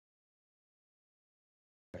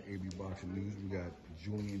boxing news. We got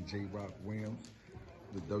Julian J. Rock Williams,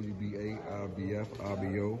 the WBA, IBF,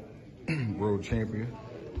 IBO world champion.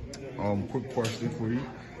 Quick question for you.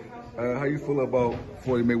 How you feel about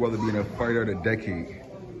Floyd Mayweather being a fighter of the decade?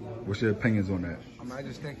 What's your opinions on that? I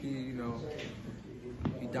just think he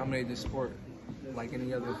dominated the sport like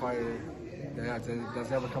any other fighter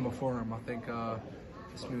that's ever come before him. I think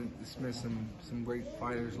it's been some great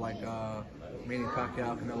fighters like Manny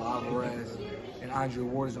Pacquiao, Canelo Alvarez, and Andre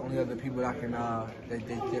Ward is the only other people that can that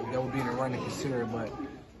would be in the run to consider. But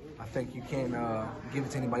I think you can't give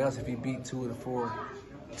it to anybody else if he beat two of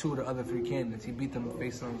the other three candidates. He beat them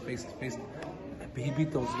face to face. He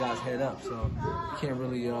beat those guys head up, so you can't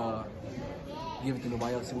really give it to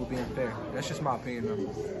nobody else. It would be unfair. That's just my opinion,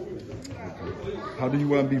 though. How do you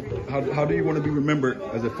want to be remembered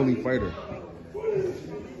as a Philly fighter?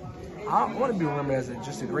 I want to be remembered as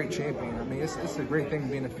just a great champion. I mean, it's a great thing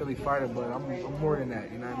being a Philly fighter, but I'm more than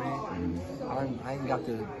that. You know what I mean? I ain't got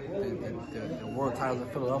the world titles in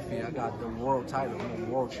Philadelphia. I got the world title. I'm a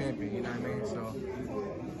world champion. You know what I mean? So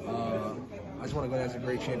I just want to go as a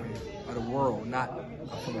great champion of the world, not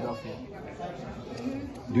of Philadelphia.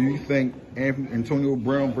 Do you think Antonio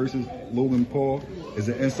Brown versus Logan Paul is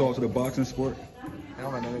an insult to the boxing sport? That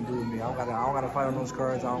don't got nothing to do with me. I don't gotta fight on those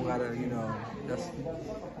cards. I don't gotta, that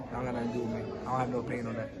don't got nothing to do with me. I don't have no opinion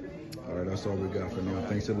on that. All right, that's all we got for now.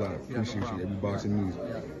 Thanks a lot. Appreciate you. Every boxing news.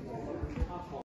 Yeah.